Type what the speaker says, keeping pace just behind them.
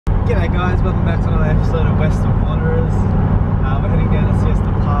G'day guys, welcome back to another episode of Western Wanderers. We're heading down to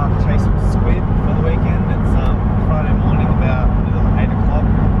Siesta Park, chase some squid for the weekend. It's Friday morning, about 8 o'clock,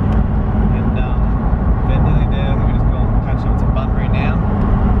 and they're nearly there. I think we're just going to catch up to Bunbury now.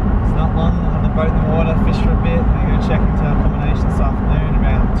 It's not long on the boat in the water, fish for a bit, and we're going to check into our accommodation this afternoon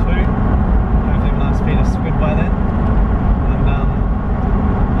around 2. Hopefully a nice feed of squid by then. And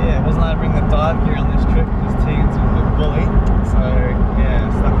yeah, it wasn't allowed to bring the dive gear on this trip because Tegan's a good bully. So yeah,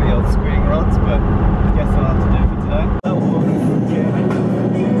 stuck with the old squidding rods, but I guess I'll have to do for today.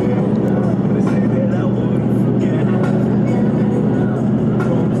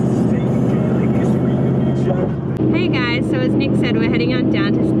 Hey guys, so as Nick said, we're heading on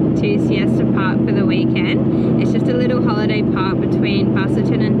down to Siesta Park for the weekend. It's just a little holiday park between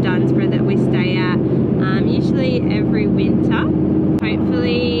Busselton and Dunsborough that we stay at usually every winter.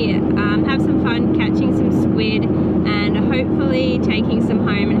 Hopefully have some fun catching some squid and hopefully taking some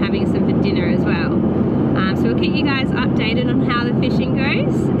home and having some for dinner as well. So we'll keep you guys updated on how the fishing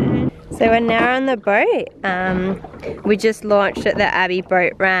goes. So we're now on the boat. We just launched at the Abbey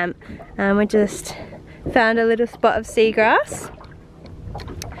boat ramp and we just found a little spot of seagrass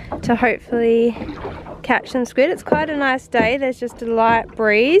to hopefully catch some squid. It's quite a nice day, there's just a light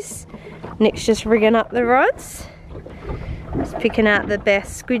breeze. Nick's just rigging up the rods. Just picking out the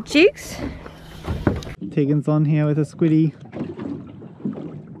best squid jigs. Tegan's on here with a squiddy.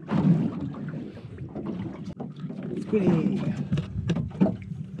 Squiddy!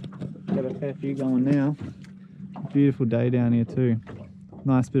 Got a fair few going now. Beautiful day down here too.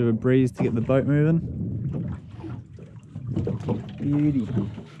 Nice bit of a breeze to get the boat moving. Beauty.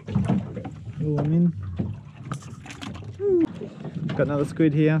 Oh, I'm in. Got another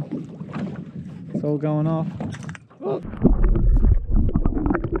squid here. It's all going off. Oh.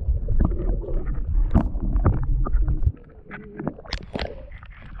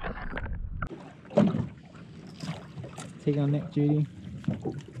 Take on neck duty.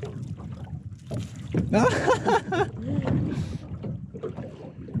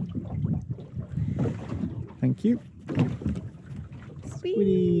 Thank you.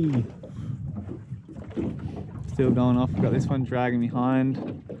 Squiddy. Still going off. Got this one dragging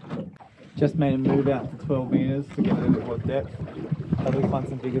behind. Just made a move out to 12 meters to get a little bit more depth. Hopefully find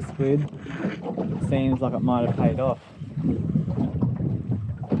some bigger squid. It seems like it might have paid off.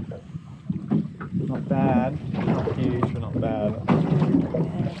 Not bad. Not huge, but not bad.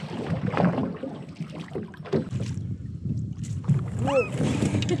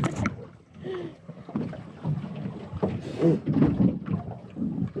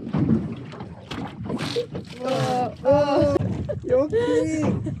 Oh. You're big!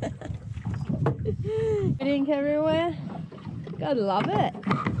 Ink everywhere. God, love it.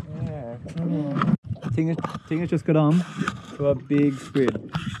 Yeah. Tinga's just got on to a big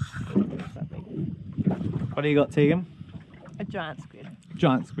squid. What do you got, Tegan? A giant squid.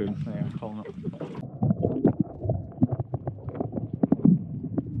 Giant squid. There, I'm calling it.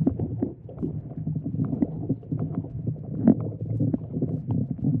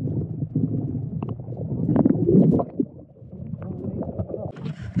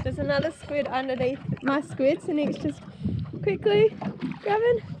 There's another squid underneath my squid, so Nick's just quickly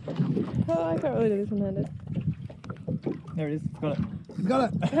grabbing. Oh, I can't really do this one-handed. There it is. It's got it. It's got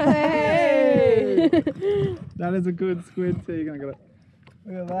it. Hey! That is a good squid, Tegan. I got it.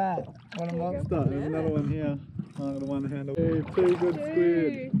 Look at that. What a monster. There's another one here. Oh, the one handle. Hey, two good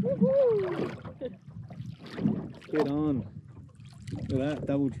squid. Squid on. Look at that.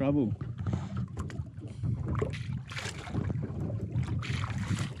 Double trouble.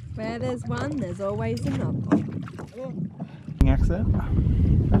 Where there's one, there's always another. Accent.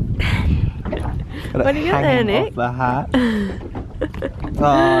 What do you got there, Nick? Off the hat.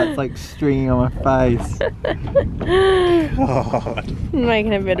 Oh, it's like stringing on my face. God.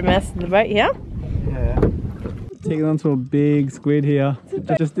 Making a bit of mess in the boat here. Yeah. Taking onto a big squid here.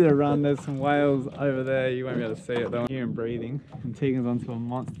 I just did a run, there's some whales over there, you won't be able to see it though. Hear him breathing. And Tegan's onto a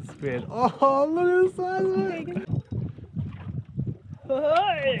monster squid. Oh, look at the size of it!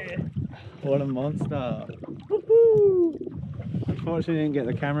 What a monster. Unfortunately didn't get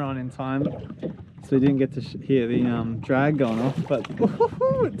the camera on in time, so we didn't get to hear the drag going off, but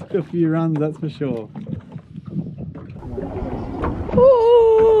it took a few runs, that's for sure.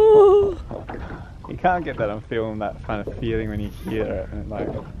 You can't get that on film, that kind of feeling when you hear it, and like,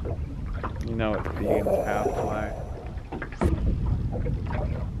 you know it's big and powerful. Like.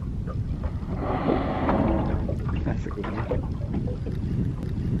 That's a good one.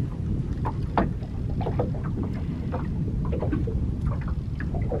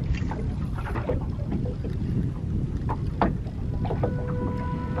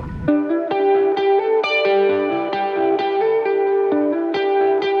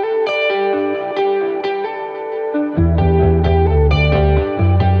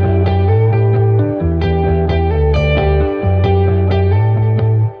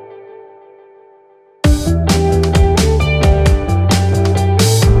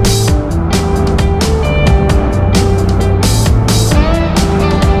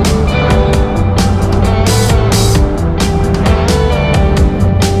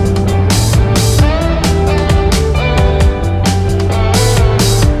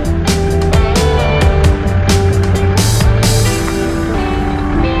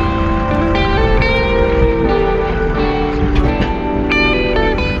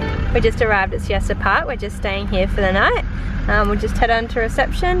 We just arrived at Siesta Park. We're just staying here for the night. We'll just head on to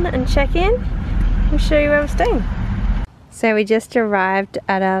reception and check in. We'll show you where we're staying. So we just arrived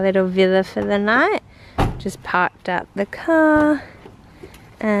at our little villa for the night. Just parked up the car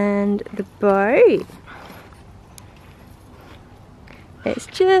and the boat. It's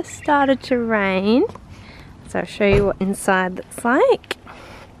just started to rain, so I'll show you what inside looks like.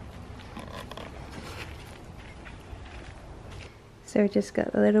 So we just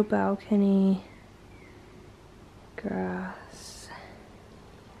got the little balcony, grass.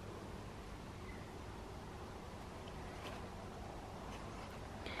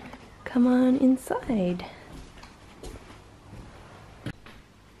 Come on inside.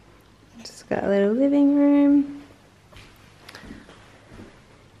 Just got a little living room,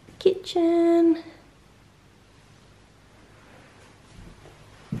 kitchen.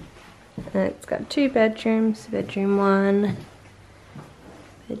 And it's got 2 bedrooms, bedroom 1,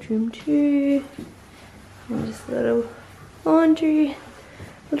 bedroom 2, and just a little laundry,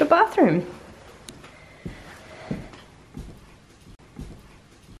 little bathroom.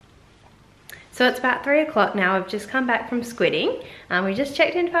 So it's about 3 o'clock now. We've just come back from squidding. We just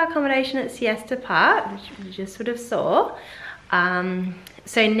checked into our accommodation at Siesta Park, which you just sort of saw.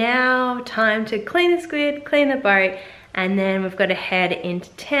 So now time to clean the squid, clean the boat, and then we've got to head into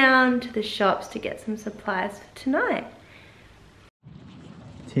town to the shops to get some supplies for tonight.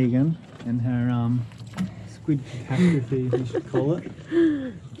 Tegan and her squid catastrophe, as you should call it.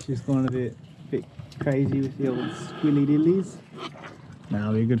 She's gone a bit crazy with the old squilly dillies. Now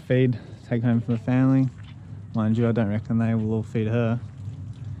it'll be a good feed. Take home for the family. Mind you, I don't reckon they will all feed her.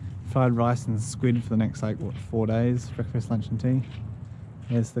 Fried rice and squid for the next, like, what, 4 days? Breakfast, lunch and tea.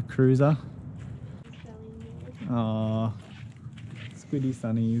 There's the cruiser. Oh, squiddy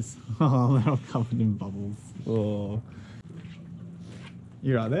sunnies. Oh, they're all covered in bubbles. Oh.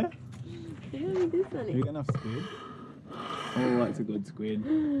 You right there? Yeah, it is sunny. Have you got enough squid? Oh, that's a good squid.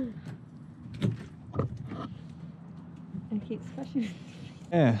 And keep squashing.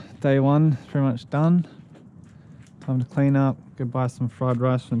 Yeah, day 1 pretty much done. Time to clean up, go buy some fried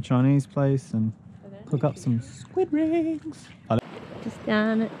rice from the Chinese place and cook up some squid rings. Just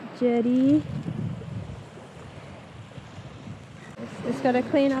down at jetty. Just gotta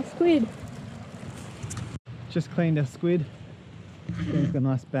clean our squid. Just cleaned our squid. Got a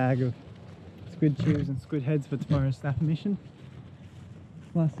nice bag of squid tubes and squid heads for tomorrow's snapper mission.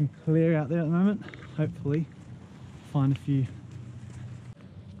 Nice and clear out there at the moment. Hopefully find a few.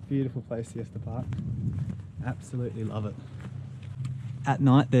 Beautiful place, Siesta Park. Absolutely love it. At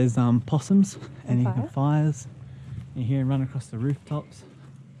night there's possums and you can fires. You hear them run across the rooftops.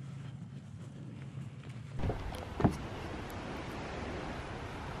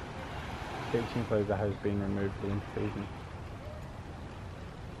 Beach enclosure has been removed for winter season.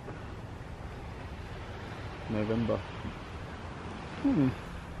 November.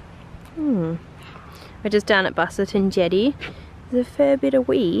 We're just down at Busselton jetty. There's a fair bit of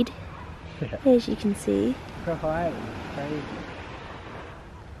weed, as you can see. Go high, crazy.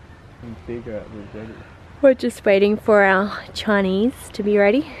 And bigger at the jetty. We're just waiting for our Chinese to be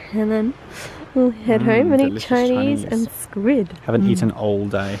ready, and then we'll head home and eat Chinese and squid. Haven't eaten all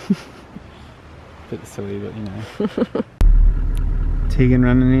day. Bit silly, but you know. Tegan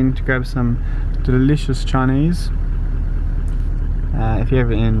running in to grab some delicious Chinese. If you're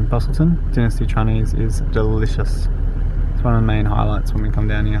ever in Busselton, Dynasty Chinese is delicious. It's one of the main highlights when we come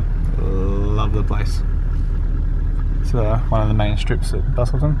down here. Love the place. It's one of the main strips at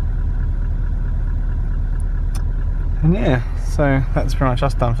Busselton. And yeah, so that's pretty much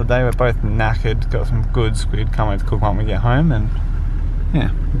us done for the day. We're both knackered, got some good squid, can't wait to cook one when we get home, and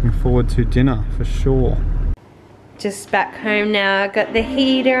yeah, looking forward to dinner for sure. Just back home now, got the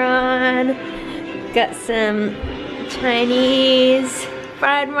heater on, got some Chinese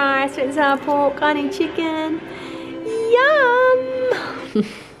fried rice with some pork, honey chicken. Yum!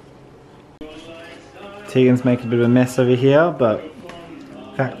 Tegan's making a bit of a mess over here, but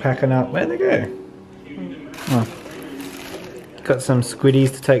packing up. Where'd they go? Oh. Got some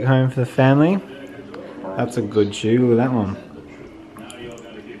squiddies to take home for the family. That's a good chew, look at that one.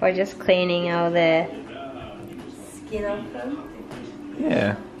 We're just cleaning all the skin off them.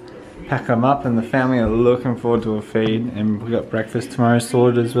 Yeah. Pack them up and the family are looking forward to a feed, and we got breakfast tomorrow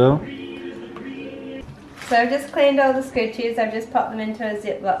sorted as well. So I've just cleaned all the squid tubes. I've just popped them into a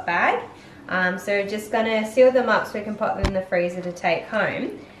Ziploc bag. So we're just gonna seal them up so we can pop them in the freezer to take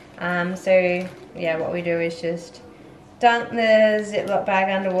home. So yeah, what we do is just dunk the Ziploc bag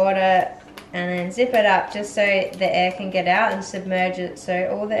underwater and then zip it up just so the air can get out, and submerge it so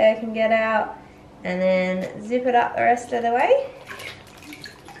all the air can get out, and then zip it up the rest of the way.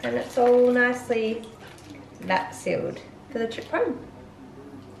 and it's all nicely lap sealed for the trip home.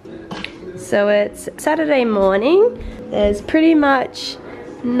 So it's Saturday morning. There's pretty much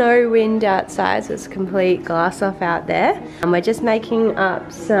no wind outside, so it's complete glass off out there. And we're just making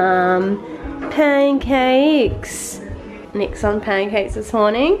up some pancakes. Nick's on pancakes this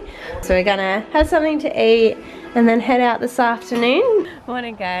morning. So we're gonna have something to eat and then head out this afternoon.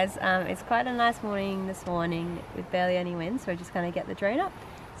 Morning guys, it's quite a nice morning this morning with barely any wind, so we're just gonna get the drone up,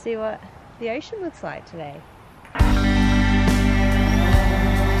 see what the ocean looks like today.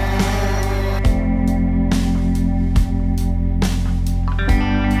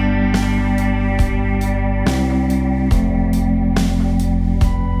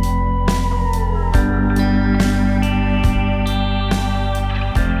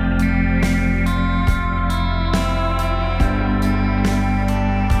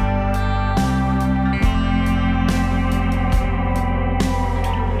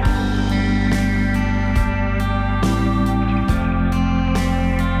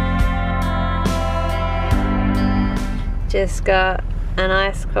 Just got an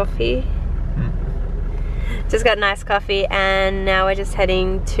iced coffee. Just got an iced coffee, and now we're just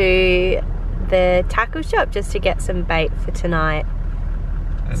heading to the tackle shop just to get some bait for tonight.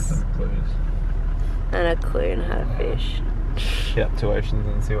 And some clues. And a clue on how to fish. Get up to oceans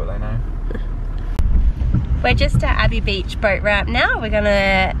and see what they know. We're just at Abbey Beach boat ramp now. We're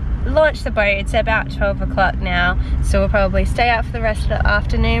gonna launch the boat. It's about 12 o'clock now, so we'll probably stay out for the rest of the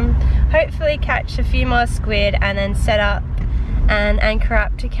afternoon. Hopefully catch a few more squid and then set up and anchor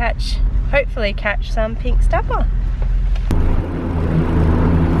up to hopefully catch some pink snapper.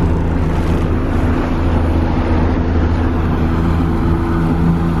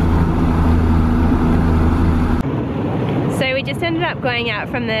 So we just ended up going out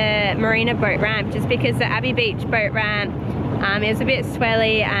from the marina boat ramp just because the Abbey Beach boat ramp, it was a bit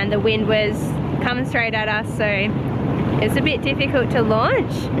swelly and the wind was coming straight at us, so it's a bit difficult to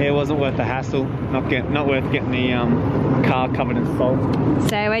launch. Yeah, it wasn't worth the hassle. Not worth getting the car covered in salt.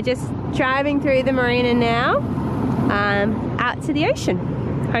 So we're just driving through the marina now, out to the ocean.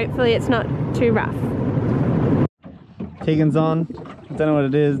 Hopefully it's not too rough. Tegan's on. I don't know what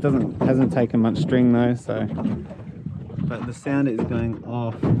it is. Hasn't taken much string though, so. But the sound is going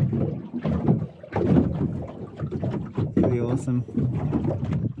off. Pretty awesome.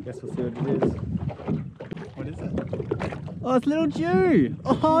 Guess we'll see what it is. What is it? Oh, it's little Jew!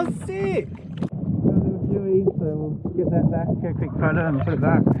 Oh, sick! Little Jewy, so we'll get that back, get a quick photo and put it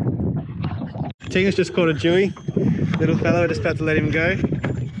back. Tegan's just caught a Jewy. Little fella, we're just about to let him go.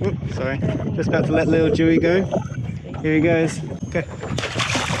 Whoop, sorry. Just about to let little Jewy go. Here he goes. Okay.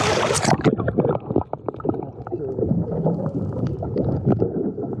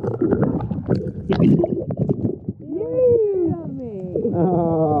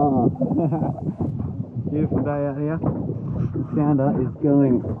 Beautiful day out here. The sounder is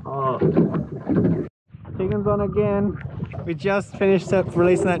going off. Tegan's on again. We just finished up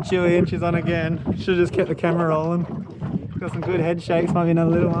releasing that Chewy and she's on again. Should've just kept the camera rolling. Got some good head shakes, might be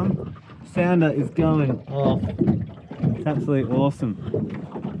another little one. Sounder is going off. It's absolutely awesome.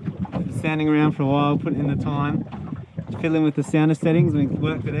 Sounding around for a while, putting in the time. Fiddling with the sounder settings, we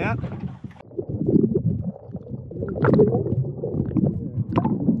worked it out.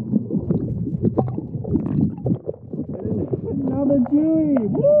 Another Jewy!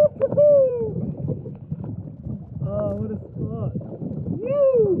 Woo-hoo-hoo! Oh, what a spot!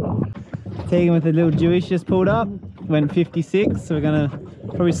 Woo! Tegan with the little Jewish just pulled up, went 56, so we're gonna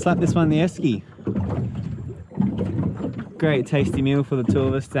probably slap this one in the esky. Great tasty meal for the two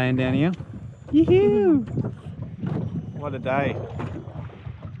of us staying down here. Yoo-hoo! What a day.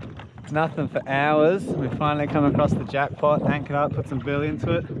 Nothing for hours. We finally come across the jackpot, anchored up, put some burley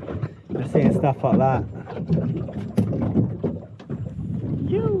into it. We're seeing stuff like that.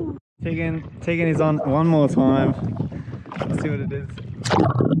 Yoo! Tegan is on one more time. Let's see what it is.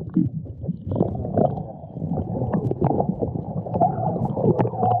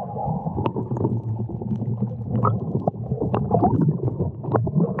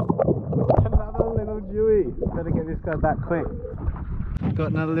 Another little Jewy. Better get this guy back quick.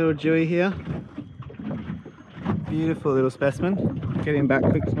 Got another little Jewy here. Beautiful little specimen. Get him back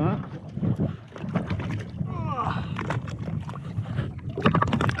quick, smart.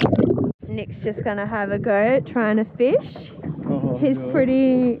 Nick's just gonna have a go at trying to fish. Oh, He's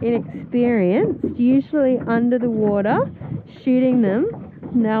pretty inexperienced, usually under the water, shooting them,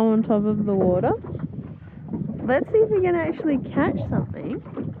 now on top of the water. Let's see if we can actually catch something.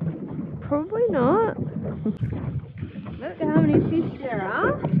 Probably not. Look how many fish there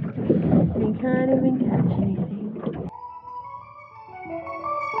are. We can't even catch anything.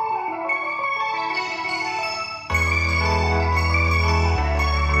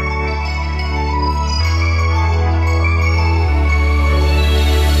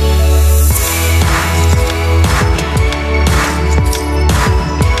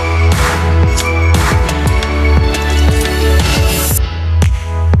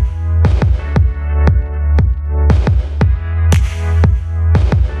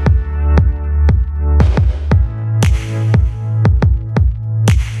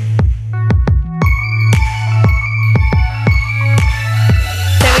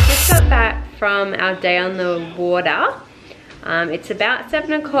 from our day on the water. It's about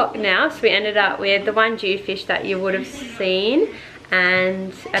 7 o'clock now, so we ended up with the 1 Dhufish that you would have seen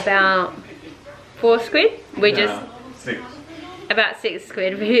and about 4 squid. We just 6. About 6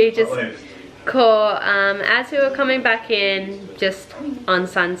 squid. We just caught as we were coming back in, just on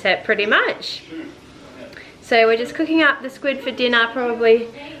sunset pretty much. So we're just cooking up the squid for dinner,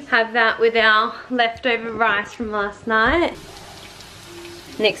 probably have that with our leftover rice from last night.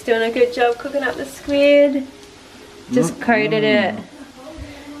 Nick's doing a good job cooking up the squid. Just coated it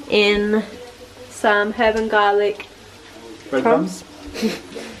in some herb and garlic crumbs.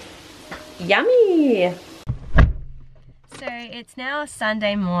 Yummy! So it's now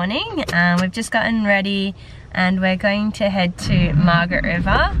Sunday morning. We've just gotten ready and we're going to head to Margaret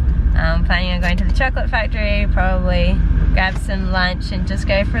River. Planning on going to the chocolate factory, probably grab some lunch and just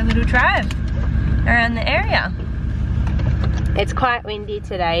go for a little drive around the area. It's quite windy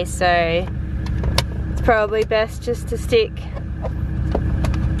today, so it's probably best just to stick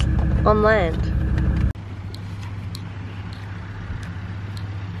on land.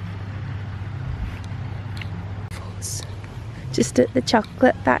 Just at the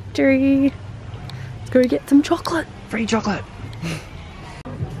chocolate factory. Let's go get some chocolate. Free chocolate.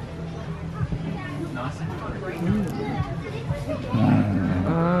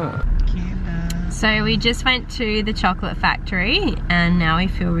 So we just went to the chocolate factory and now we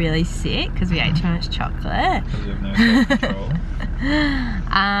feel really sick because we ate too much chocolate. Because you have no self-control.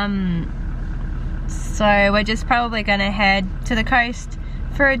 So we're just probably going to head to the coast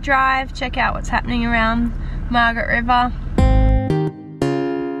for a drive, check out what's happening around Margaret River.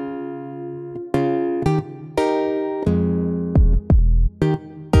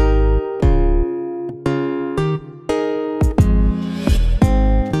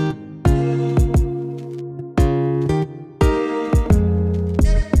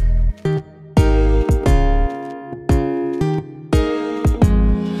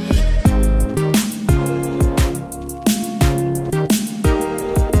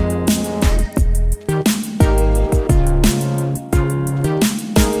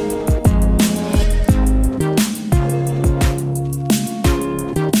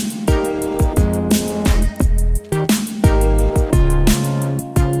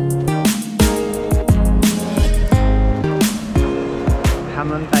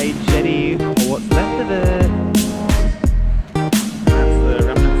 Jetty, or what's left of it. That's the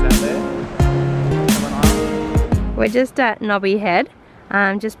remnants out there. We're just at Knobby Head.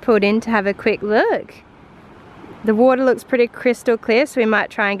 Just pulled in to have a quick look. The water looks pretty crystal clear, so we might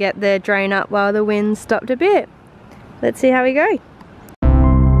try and get the drone up while the wind stopped a bit. Let's see how we go.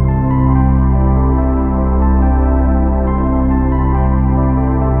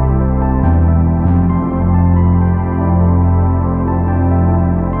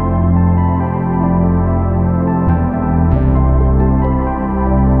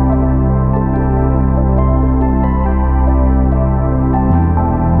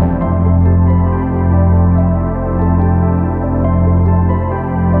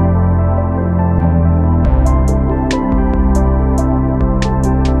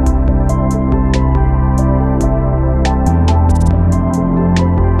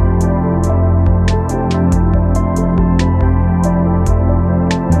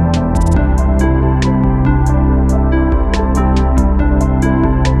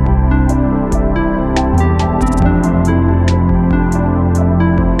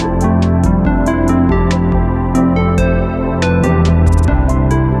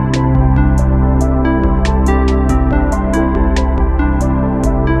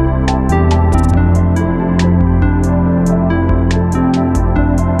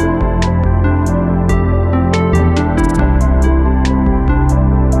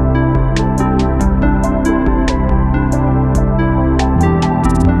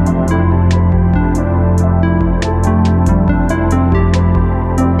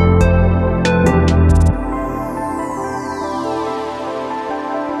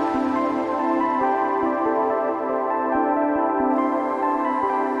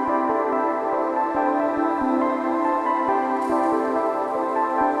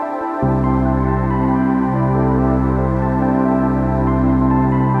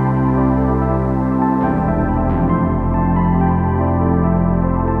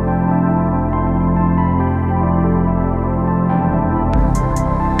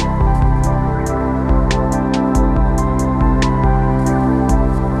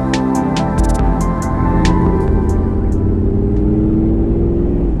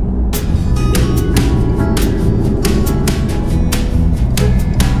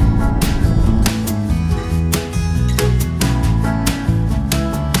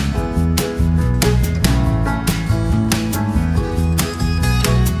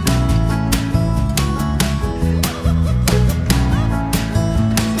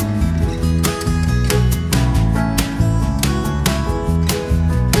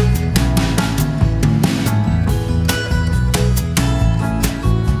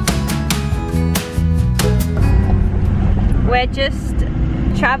 just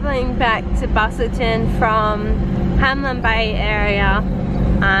travelling back to Busselton from Hamlin Bay area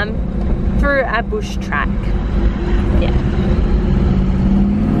through a bush track. Yeah.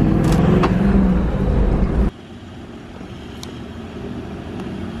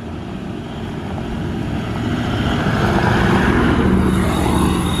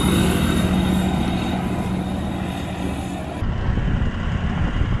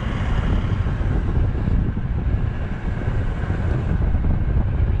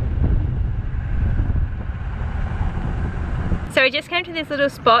 So we just came to this little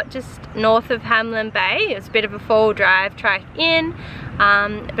spot just north of Hamlin Bay. It's a bit of a 4-wheel drive track in,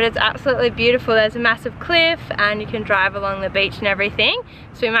 but it's absolutely beautiful. There's a massive cliff and you can drive along the beach and everything.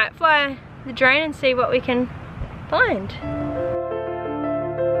 So we might fly the drone and see what we can find.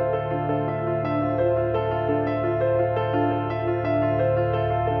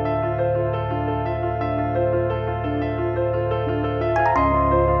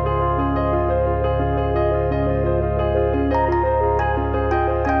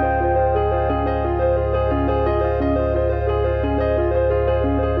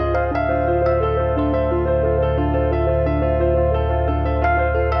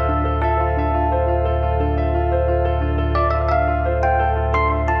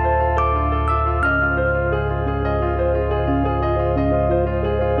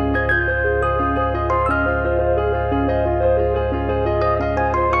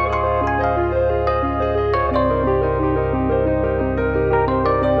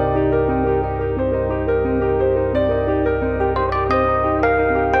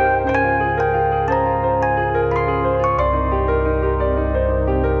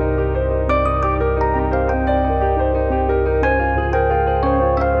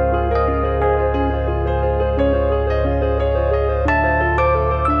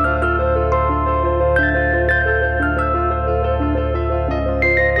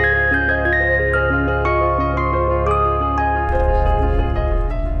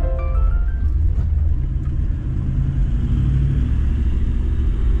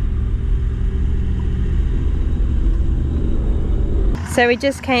 So we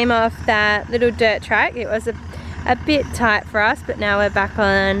just came off that little dirt track. It was a bit tight for us, but now we're back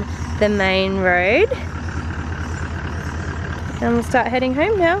on the main road. And we'll start heading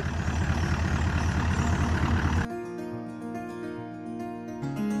home now.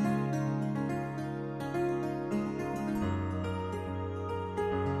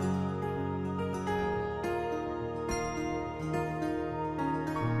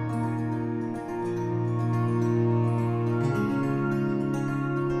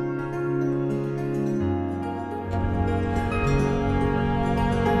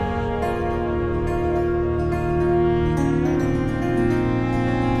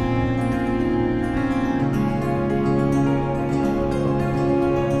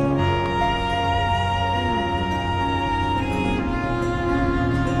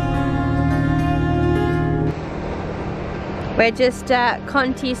 We're just at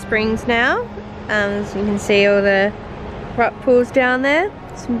Conti Springs now. As you can see all the rock pools down there,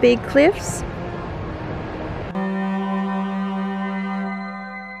 some big cliffs.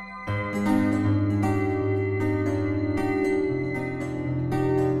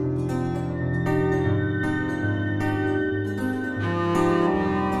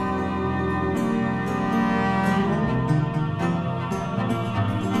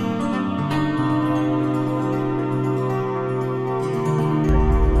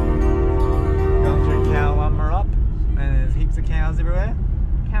 Cows everywhere.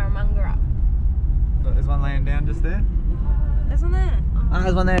 Caramunga up. Look, there's one laying down just there. There's one there. Oh,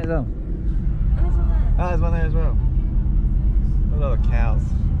 there's one there as well. And there's one there. Oh, there's one there as well. A lot of cows.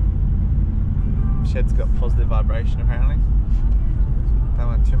 Shed's got positive vibration apparently. Don't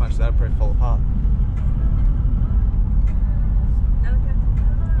want too much, that'll probably fall apart.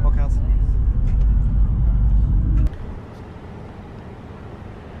 More cows.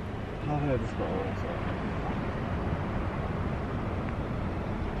 I heard this guy also.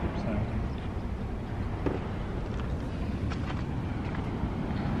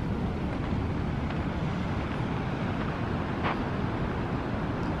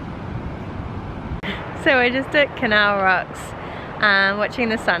 So we're just at Canal Rocks watching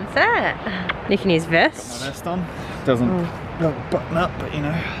the sunset. You can use vest. Got my vest on. Doesn't button up, but you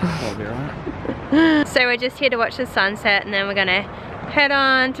know, that'll be alright. So we're just here to watch the sunset and then we're gonna head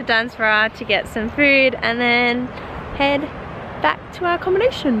on to Dunsborough to get some food and then head back to our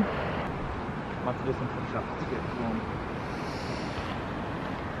accommodation. Might have to do some push-ups to get warm.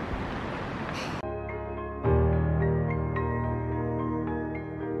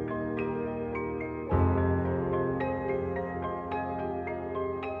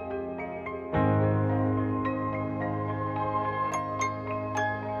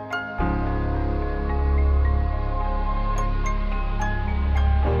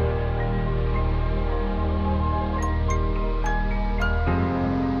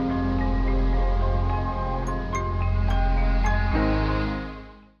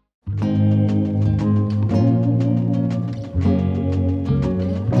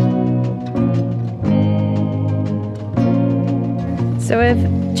 So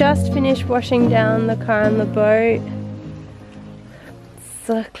we've just finished washing down the car on the boat.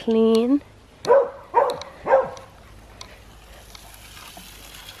 So clean.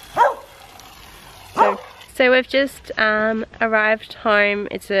 So we've just arrived home.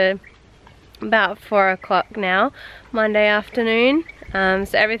 It's about 4 o'clock now, Monday afternoon. So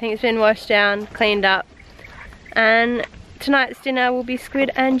everything's been washed down, cleaned up, and tonight's dinner will be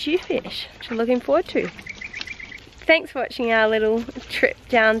squid and jewfish, which I'm looking forward to. Thanks for watching our little trip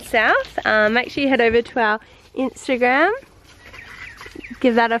down south. Make sure you head over to our Instagram,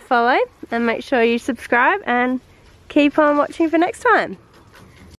 give that a follow, and make sure you subscribe and keep on watching for next time.